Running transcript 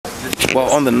Well,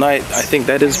 on the night, I think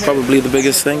that is probably the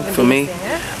biggest thing for me,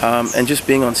 and just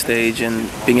being on stage and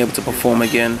being able to perform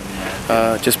again,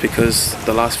 just because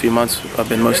the last few months I've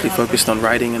been mostly focused on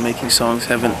writing and making songs,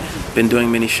 haven't been doing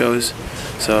many shows,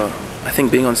 so I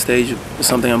think being on stage is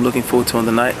something I'm looking forward to on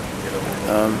the night,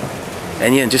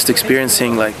 and yeah, just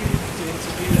experiencing the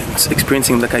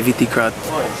Kaiviti crowd,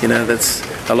 you know, that's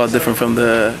a lot different from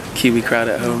the Kiwi crowd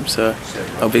at home, so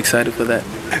I'll be excited for that.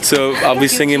 So I'll be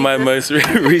singing my most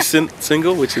recent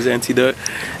single, which is Antidote,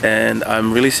 and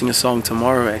I'm releasing a song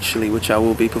tomorrow actually, which I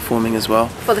will be performing as well.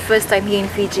 For the first time here in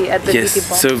Fiji at the Yes,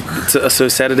 VT1S. so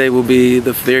Saturday will be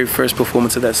the very first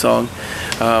performance of that song.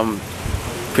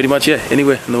 Pretty much, yeah,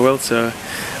 anywhere in the world, so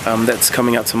that's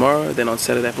coming out tomorrow. Then on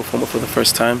Saturday I perform it for the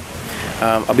first time.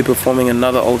 I'll be performing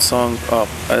another old song,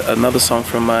 another song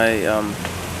from my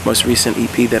most recent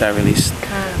EP that I released.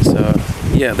 So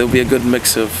yeah, there'll be a good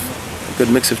mix of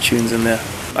tunes in there.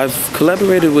 I've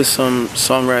collaborated with some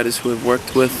songwriters who have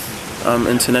worked with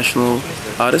international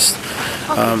artists.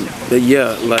 But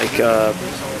yeah, like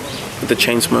the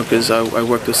Chainsmokers, I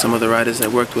worked with some of the writers I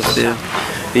worked with there.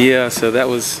 Yeah, so that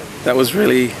was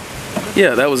really,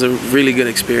 yeah, that was a really good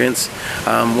experience.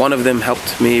 One of them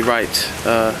helped me write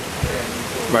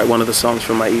one of the songs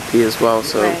from my EP as well,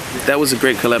 so that was a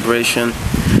great collaboration.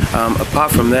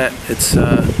 Apart from that, it's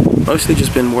mostly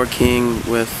just been working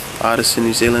with artists in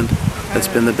New Zealand. That's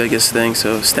been the biggest thing,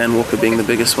 so Stan Walker being the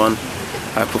biggest one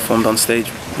I performed on stage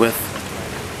with,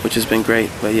 which has been great.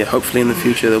 But yeah, hopefully in the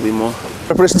future there'll be more.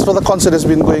 Preparations for the concert has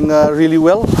been going really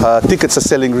well. Tickets are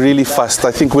selling really fast.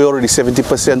 I think we're already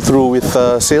 70% through with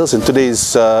sales, and today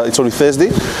is it's only Thursday.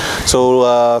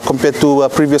 So compared to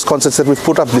previous concerts that we've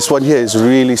put up, this one here is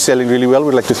really selling really well.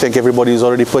 We'd like to thank everybody who's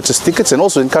already purchased tickets, and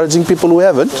also encouraging people who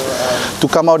haven't to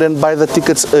come out and buy the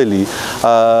tickets early.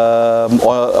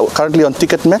 Currently on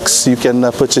Ticketmax, you can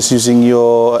purchase using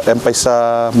your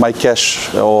M-Pesa,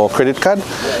 MyCash or credit card.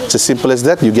 It's as simple as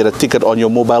that. You get a ticket on your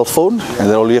mobile phone, and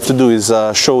then all you have to do is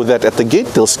show that at the gate.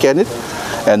 They'll scan it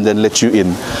and then let you in.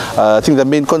 I think the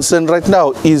main concern right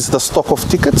now is the stock of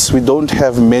tickets. We don't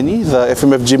have many. The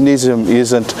FMF Gymnasium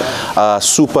isn't a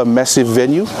super massive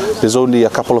venue. There's only a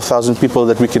couple of thousand people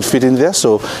that we can fit in there.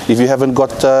 So if you haven't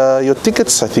got your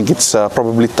tickets, I think it's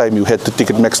probably time you head to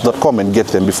ticketmax.com and get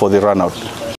them before they run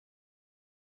out.